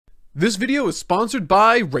This video is sponsored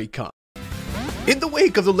by Raycon. In the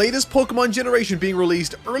wake of the latest Pokemon generation being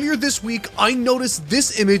released earlier this week, I noticed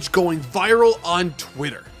this image going viral on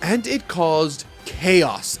Twitter, and it caused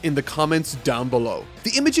chaos in the comments down below.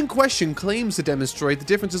 The image in question claims to demonstrate the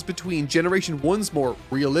differences between Generation 1's more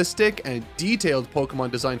realistic and detailed Pokemon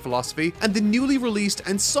design philosophy and the newly released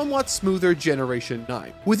and somewhat smoother Generation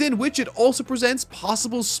 9, within which it also presents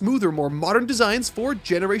possible smoother, more modern designs for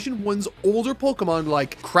Generation 1's older Pokemon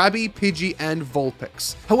like Krabby, Pidgey, and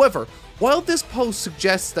Vulpix. However, while this post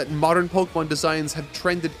suggests that modern Pokemon designs have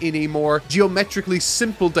trended in a more geometrically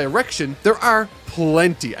simple direction, there are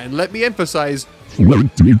plenty, and let me emphasize,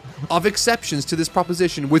 plenty, of exceptions to this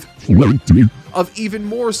proposition, with plenty of even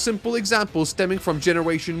more simple examples stemming from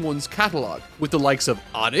Generation 1's catalog, with the likes of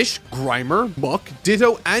Oddish, Grimer, Muck,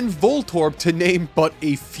 Ditto, and Voltorb to name but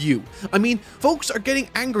a few. I mean, folks are getting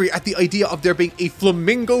angry at the idea of there being a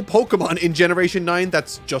flamingo Pokemon in Generation 9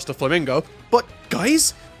 that's just a flamingo, but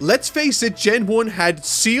guys, let's face it, Gen 1 had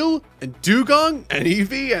Seal, and Dugong, and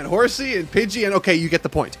Eevee, and Horsey, and Pidgey, and okay, you get the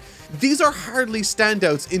point. These are hardly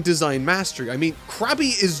standouts in design mastery. I mean,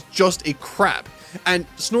 Krabby is just a crab, and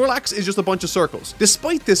Snorlax is just a bunch of circles.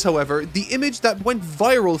 Despite this, however, the image that went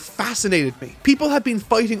viral fascinated me. People have been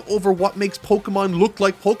fighting over what makes Pokemon look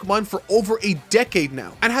like Pokemon for over a decade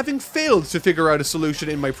now, and having failed to figure out a solution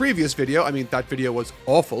in my previous video, I mean, that video was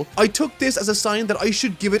awful, I took this as a sign that I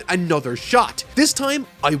should give it another shot. This time,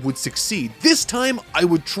 I would succeed. This time, I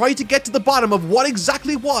would try to get to the bottom of what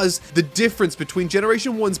exactly was the difference between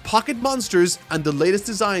Generation 1's pocket monsters and the latest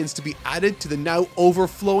designs to be added to the now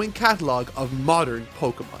overflowing catalog of modern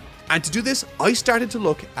Pokemon. And to do this, I started to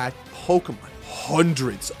look at Pokemon.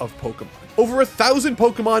 Hundreds of Pokemon. Over 1,000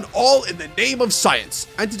 Pokemon, all in the name of science.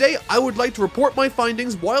 And today, I would like to report my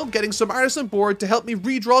findings while getting some artists on board to help me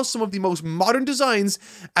redraw some of the most modern designs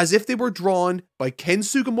as if they were drawn by Ken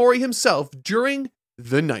Sugimori himself during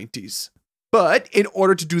the 90s. But in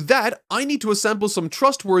order to do that, I need to assemble some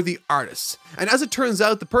trustworthy artists. And as it turns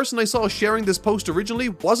out, the person I saw sharing this post originally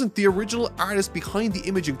wasn't the original artist behind the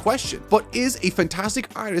image in question, but is a fantastic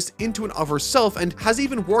artist into and of herself and has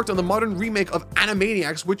even worked on the modern remake of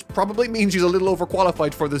Animaniacs, which probably means she's a little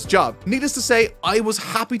overqualified for this job. Needless to say, I was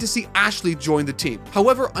happy to see Ashley join the team.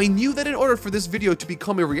 However, I knew that in order for this video to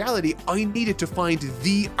become a reality, I needed to find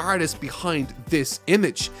the artist behind this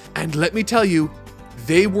image. And let me tell you,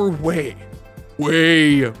 they were way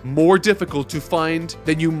more difficult to find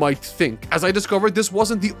than you might think, as I discovered this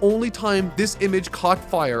wasn't the only time this image caught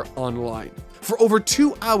fire online. For over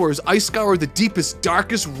 2 hours, I scoured the deepest,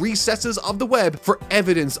 darkest recesses of the web for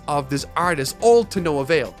evidence of this artist, all to no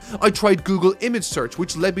avail. I tried Google image search,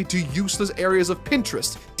 which led me to useless areas of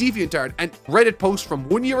Pinterest, DeviantArt, and Reddit posts from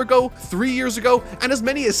 1 year ago, 3 years ago, and as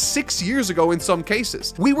many as 6 years ago in some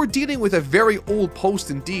cases. We were dealing with a very old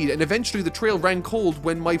post indeed, and eventually the trail ran cold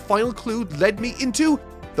when my final clue led me into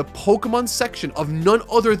the Pokemon section of none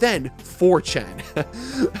other than 4chan.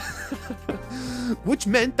 Which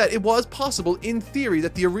meant that it was possible, in theory,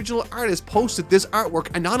 that the original artist posted this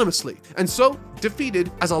artwork anonymously. And so,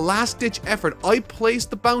 defeated, as a last-ditch effort, I placed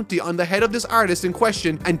the bounty on the head of this artist in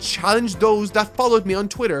question and challenged those that followed me on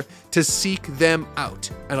Twitter to seek them out.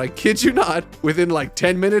 And I kid you not, within like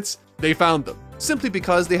 10 minutes, they found them. Simply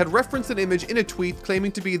because they had referenced an image in a tweet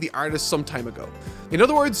claiming to be the artist some time ago. In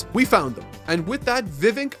other words, we found them. And with that,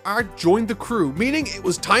 Vivink Art joined the crew, meaning it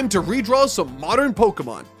was time to redraw some modern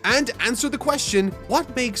Pokemon and answer the question,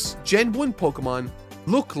 what makes Gen 1 Pokemon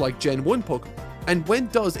look like Gen 1 Pokemon? And when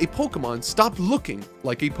does a Pokemon stop looking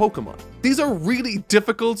like a Pokemon? These are really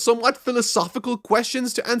difficult, somewhat philosophical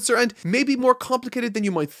questions to answer and maybe more complicated than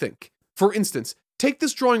you might think. For instance, take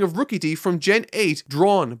this drawing of Rookie D from Gen 8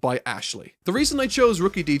 drawn by Ashley. The reason I chose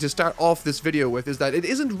Rookie D to start off this video with is that it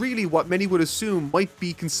isn't really what many would assume might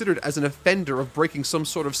be considered as an offender of breaking some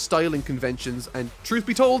sort of styling conventions, and truth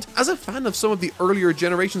be told, as a fan of some of the earlier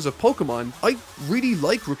generations of Pokemon, I really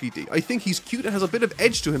like Rookie D. I think he's cute and has a bit of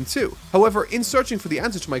edge to him too. However, in searching for the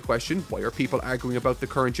answer to my question, why are people arguing about the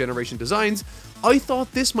current generation designs, I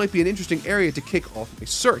thought this might be an interesting area to kick off my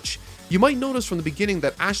search. You might notice from the beginning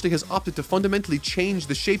that Ashley has opted to fundamentally change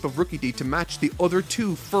the shape of Rookie D to match the other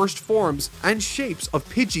two first forms and shapes of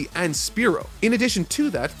Pidgey and Spearow. In addition to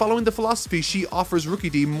that, following the philosophy, she offers Rookie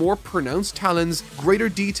D more pronounced talons, greater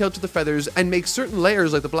detail to the feathers, and makes certain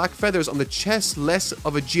layers like the black feathers on the chest less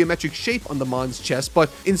of a geometric shape on the Mon's chest,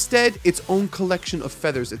 but instead its own collection of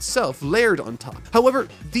feathers itself layered on top. However,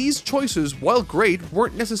 these choices, while great,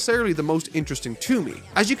 weren't necessarily the most interesting to me.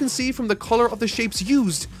 As you can see from the color of the shapes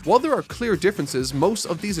used, while there are clear differences, most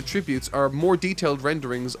of these attributes are more detailed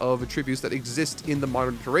renderings of attributes that exist in the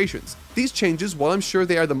modern iterations. These changes, while I'm sure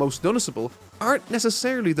they are the most noticeable, aren't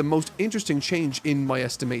necessarily the most interesting change in my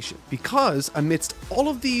estimation, because amidst all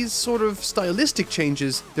of these sort of stylistic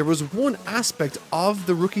changes, there was one aspect of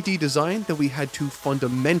the Rookie D design that we had to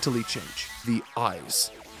fundamentally change: the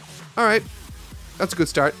eyes. Alright, that's a good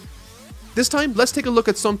start. This time, let's take a look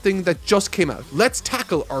at something that just came out. Let's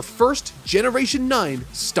tackle our first Generation 9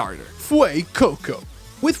 starter, Fuecoco.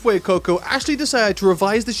 With Fuecoco, Ashley decided to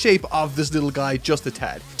revise the shape of this little guy just a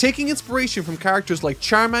tad, taking inspiration from characters like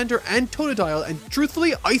Charmander and Totodile, and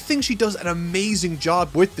truthfully, I think she does an amazing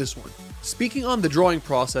job with this one. Speaking on the drawing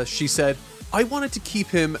process, she said, "I wanted to keep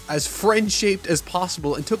him as friend-shaped as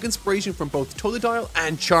possible and took inspiration from both Totodile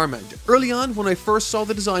and Charmander. Early on, when I first saw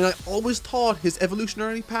the design, I always thought his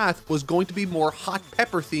evolutionary path was going to be more hot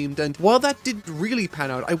pepper themed, and while that didn't really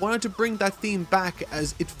pan out, I wanted to bring that theme back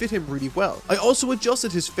as it fit him really well. I also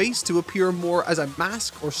adjusted his face to appear more as a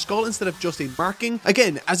mask or skull instead of just a marking.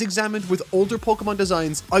 Again, as examined with older Pokemon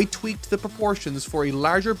designs, I tweaked the proportions for a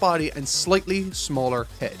larger body and slightly smaller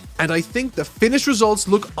head. And I think the finished results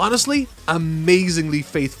look honestly amazingly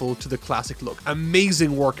faithful to the classic look.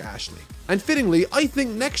 Amazing work, Ashley. And fittingly, I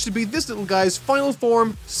think next should be this little guy's final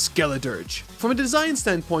form, Skeledirge. From a design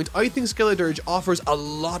standpoint, I think Skeledirge offers a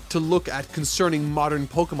lot to look at concerning modern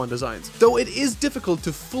Pokemon designs, though it is difficult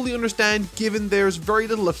to fully understand given there's very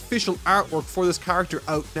little official artwork for this character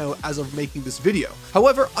out now as of making this video.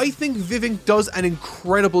 However, I think Vivink does an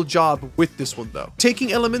incredible job with this one though,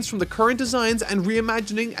 taking elements from the current designs and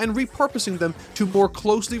reimagining and repurposing them to more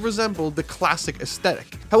closely resemble the classic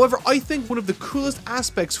aesthetic. However, I think one of the coolest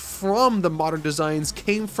aspects from the modern designs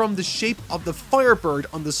came from the shape of the Firebird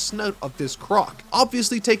on the snout of this croc,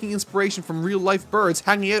 obviously taking inspiration from real life birds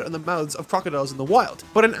hanging out on the mouths of crocodiles in the wild.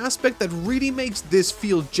 But an aspect that really makes this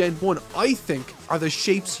feel Gen 1, I think, are the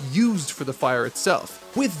shapes used for the fire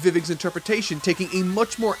itself, with Vivik's interpretation taking a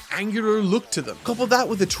much more angular look to them. Couple that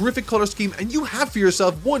with a terrific color scheme and you have for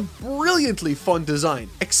yourself one brilliantly fun design.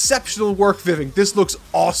 Exceptional work, Vivink, this looks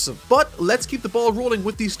awesome. But let's keep the ball rolling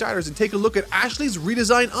with these starters and take a look at Ashley's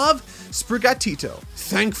redesign of Sprigatito.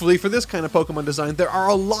 Thankfully for this kind of Pokemon design, there are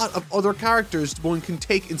a lot of other characters one can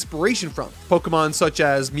take inspiration from. Pokemon such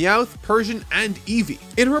as Meowth, Persian, and Eevee.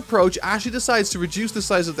 In her approach, Ashley decides to reduce the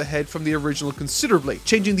size of the head from the original considerably,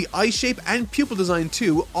 changing the eye shape and pupil design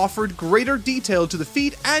too, offered greater detail to the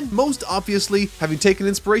feet, and most obviously, having taken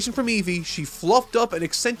inspiration from Eevee, she fluffed up and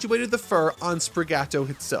accentuated the fur on Sprigato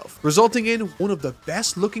itself, resulting in one of the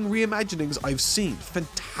best looking reimaginings I've seen.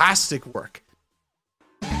 Fantastic work.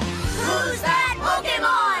 Who's that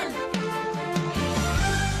Pokemon?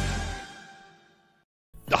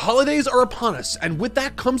 The holidays are upon us, and with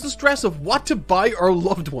that comes the stress of what to buy our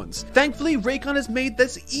loved ones. Thankfully, Raycon has made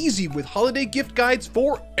this easy with holiday gift guides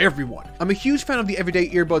for everyone. I'm a huge fan of the everyday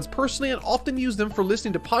earbuds personally and often use them for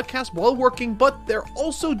listening to podcasts while working, but they're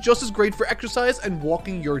also just as great for exercise and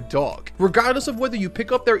walking your dog. Regardless of whether you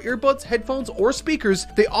pick up their earbuds, headphones, or speakers,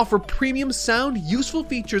 they offer premium sound, useful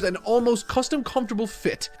features, and almost custom comfortable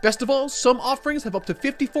fit. Best of all, some offerings have up to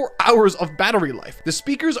 54 hours of battery life. The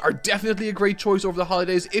speakers are definitely a great choice over the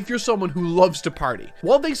holidays if you're someone who loves to party.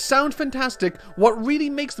 While they sound fantastic, what really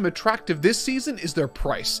makes them attractive this season is their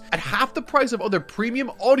price. At half the price of other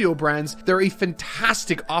premium audio brands, they're a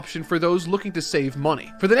fantastic option for those looking to save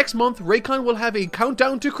money. For the next month, Raycon will have a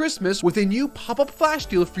countdown to Christmas with a new pop-up flash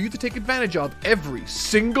deal for you to take advantage of every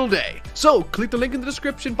single day. So click the link in the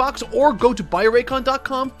description box or go to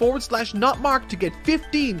buyraycon.com/notmarked to get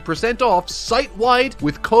 15% off site-wide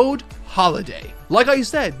with code HOLIDAY. Like I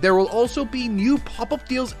said, there will also be new pop-up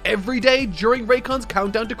deals every day during Raycon's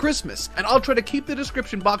countdown to Christmas, and I'll try to keep the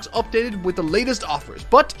description box updated with the latest offers.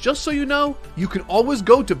 But just so you know, you can always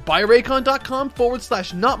go to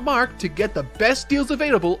buyraycon.com/notmarked to get the best deals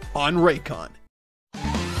available on Raycon.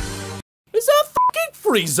 Is that fucking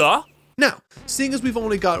Frieza? Now, seeing as we've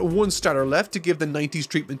only got one starter left to give the 90s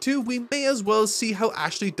treatment to, we may as well see how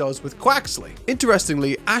Ashley does with Quaxley.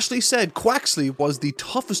 Interestingly, Ashley said Quaxley was the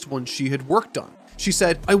toughest one she had worked on. She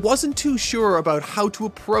said, "I wasn't too sure about how to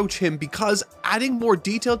approach him because adding more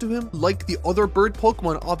detail to him, like the other bird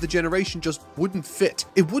Pokemon of the generation, just wouldn't fit.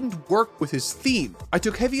 It wouldn't work with his theme. I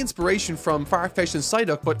took heavy inspiration from Farfetch'd and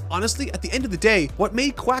Psyduck, but honestly, at the end of the day, what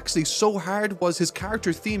made Quaxley so hard was his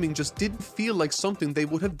character theming just didn't feel like something they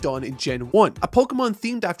would have done in Gen 1. A Pokemon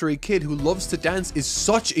themed after a kid who loves to dance is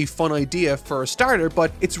such a fun idea for a starter,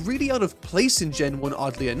 but it's really out of place in Gen 1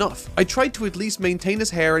 oddly enough. I tried to at least maintain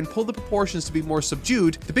his hair and pull the proportions to be more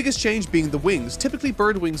subdued, the biggest change being the wings. Typically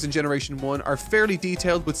bird wings in Generation 1 are fairly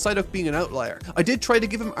detailed, with Psyduck being an outlier. I did try to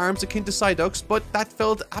give him arms akin to Psyduck's, but that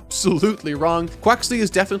felt absolutely wrong. Quaxly is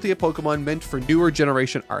definitely a Pokemon meant for newer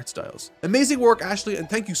generation art styles. Amazing work, Ashley, and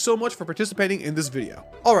thank you so much for participating in this video.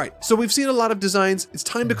 Alright, so we've seen a lot of designs. It's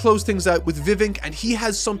time to close things out with Vivink, and he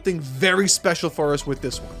has something very special for us with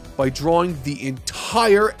this one, by drawing the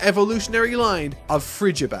entire evolutionary line of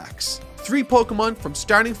Frigibax. 3 Pokemon from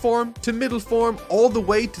starting form to middle form, all the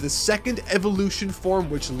way to the second evolution form,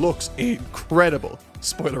 which looks incredible.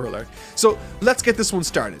 Spoiler alert. So let's get this one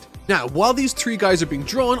started. Now, while these 3 guys are being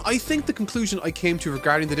drawn, I think the conclusion I came to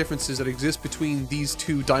regarding the differences that exist between these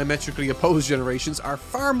 2 diametrically opposed generations are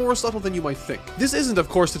far more subtle than you might think. This isn't, of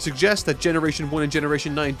course, to suggest that Generation 1 and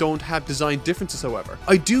Generation 9 don't have design differences, however.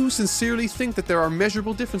 I do sincerely think that there are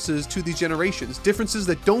measurable differences to these generations, differences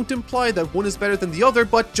that don't imply that one is better than the other,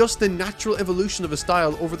 but just the natural evolution of a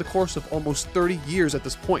style over the course of almost 30 years at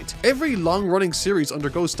this point. Every long-running series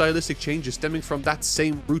undergoes stylistic changes stemming from that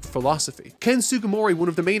same root philosophy. Ken Sugimori, one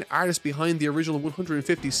of the main artist behind the original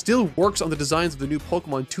 150, still works on the designs of the new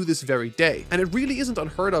Pokemon to this very day, and it really isn't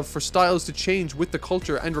unheard of for styles to change with the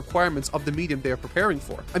culture and requirements of the medium they are preparing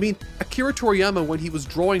for. I mean, Akira Toriyama, when he was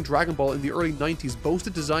drawing Dragon Ball in the early 90s,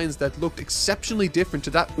 boasted designs that looked exceptionally different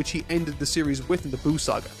to that which he ended the series with in the Buu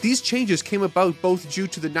Saga. These changes came about both due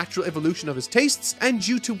to the natural evolution of his tastes and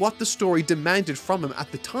due to what the story demanded from him at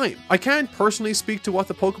the time. I can't personally speak to what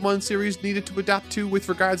the Pokemon series needed to adapt to with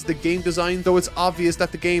regards to the game design, though it's obvious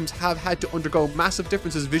that the games have had to undergo massive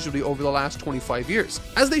differences visually over the last 25 years.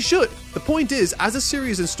 As they should. The point is, as a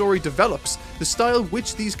series and story develops, the style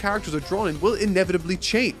which these characters are drawn in will inevitably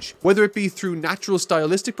change, whether it be through natural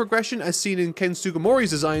stylistic progression as seen in Ken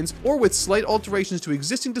Sugimori's designs, or with slight alterations to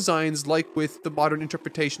existing designs like with the modern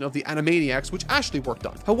interpretation of the Animaniacs, which Ashley worked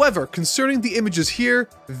on. However, concerning the images here,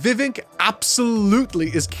 Vivink absolutely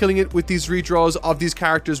is killing it with these redraws of these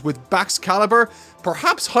characters with Baxcalibur,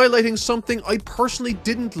 perhaps highlighting something I personally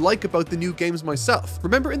didn't like about the new games myself.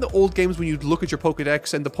 Remember in the old games when you'd look at your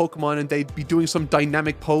Pokedex and the Pokemon and they'd be doing some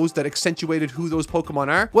dynamic pose that accentuated who those Pokemon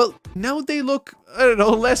are? Well, now they look, I don't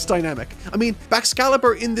know, less dynamic. I mean,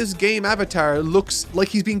 Baxcalibur in this game avatar looks like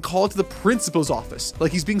he's being called to the principal's office,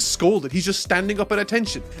 like he's being scolded, he's just standing up at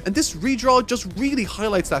attention. And this redraw just really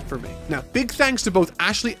highlights that for me. Now, big thanks to both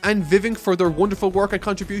Ashley and Vivink for their wonderful work and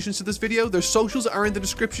contributions to this video. Their socials are in the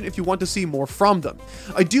description if you want to see more from them.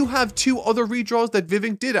 I do have 2 other redraws that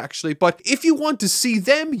Vivink did actually, but if you want to see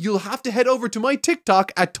them, you'll have to head over to my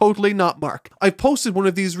TikTok at TotallyNotMark. I've posted one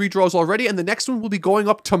of these redraws already, and the next one will be going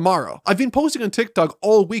up tomorrow. I've been posting on TikTok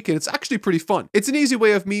all week, and it's actually pretty fun. It's an easy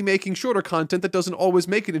way of me making shorter content that doesn't always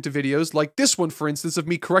make it into videos, like this one, for instance, of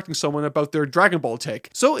me correcting someone about their Dragon Ball take.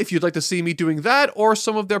 So if you'd like to see me doing that, or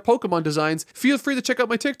some of their Pokemon designs, feel free to check out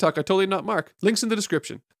my TikTok at TotallyNotMark. Links in the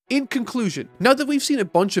description. In conclusion, now that we've seen a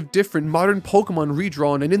bunch of different modern Pokemon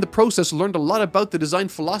redrawn and in the process learned a lot about the design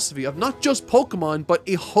philosophy of not just Pokemon but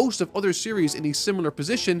a host of other series in a similar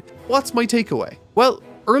position, what's my takeaway? Well,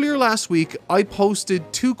 earlier last week I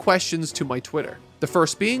posted 2 questions to my Twitter. The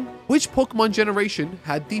first being, which Pokemon generation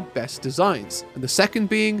had the best designs? And the second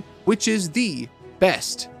being, which is the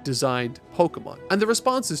best designed Pokemon? And the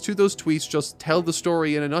responses to those tweets just tell the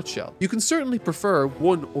story in a nutshell. You can certainly prefer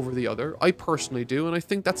one over the other. I personally do, and I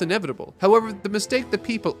think that's inevitable. However, the mistake that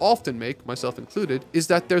people often make, myself included, is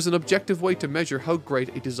that there's an objective way to measure how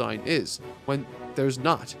great a design is, when there's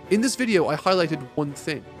not. In this video, I highlighted one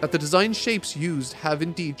thing, that the design shapes used have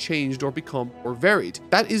indeed changed or become more varied.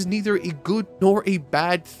 That is neither a good nor a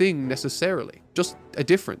bad thing necessarily, just a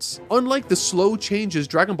difference. Unlike the slow changes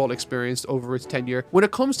Dragon Ball experienced over its tenure, when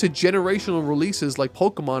it comes to generational releases like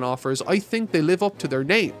Pokemon offers, I think they live up to their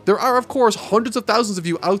name. There are, of course, hundreds of thousands of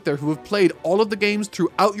you out there who have played all of the games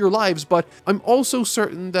throughout your lives, but I'm also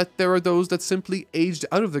certain that there are those that simply aged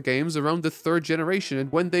out of the games around the 3rd generation, and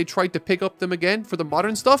when they tried to pick up them again for the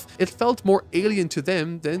modern stuff, it felt more alien to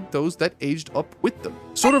them than those that aged up with them.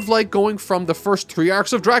 Sort of like going from the first 3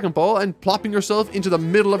 arcs of Dragon Ball and plopping yourself into the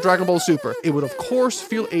middle of Dragon Ball Super. It would, of course,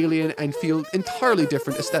 feel alien and feel entirely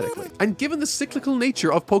different aesthetically. And given the cyclical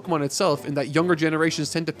nature of Pokemon itself, in that younger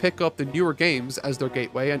generations tend to pick up the newer games as their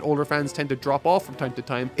gateway and older fans tend to drop off from time to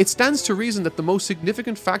time, it stands to reason that the most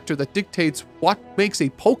significant factor that dictates what makes a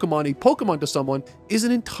Pokemon to someone is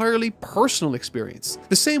an entirely personal experience.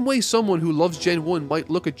 The same way someone who loves Gen 1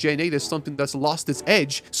 might look at Gen 8 as something that's lost its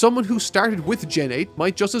edge, someone who started with Gen 8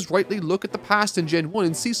 might just as rightly look at the past in Gen 1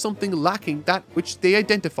 and see something lacking that which they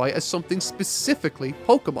identify as something specifically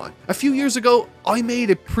Pokemon. A few years ago, I made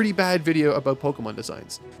a pretty bad video about Pokemon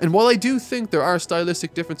designs, and while I do think there are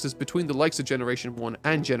stylistic differences between the likes of Generation 1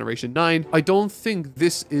 and Generation 9, I don't think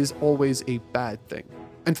this is always a bad thing,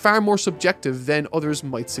 and far more subjective than others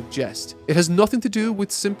might suggest. It has nothing to do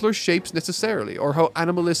with simpler shapes necessarily, or how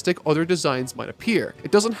animalistic other designs might appear.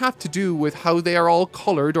 It doesn't have to do with how they are all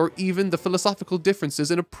colored, or even the philosophical differences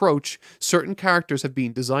in approach certain characters have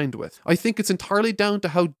been designed with. I think it's entirely down to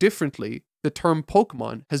how differently the term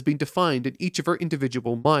Pokemon has been defined in each of our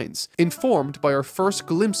individual minds, informed by our first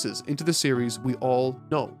glimpses into the series we all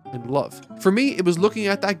know and love. For me, it was looking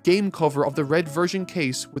at that game cover of the red version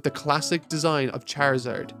case with the classic design of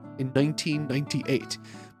Charizard in 1998.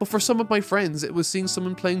 But for some of my friends, it was seeing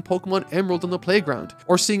someone playing Pokemon Emerald on the playground,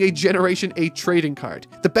 or seeing a Generation 8 trading card.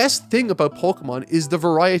 The best thing about Pokemon is the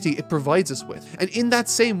variety it provides us with, and in that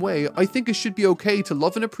same way, I think it should be okay to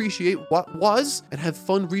love and appreciate what was, and have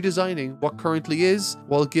fun redesigning what currently is,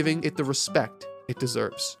 while giving it the respect it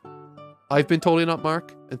deserves. I've been Totally Not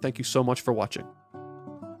Mark, and thank you so much for watching.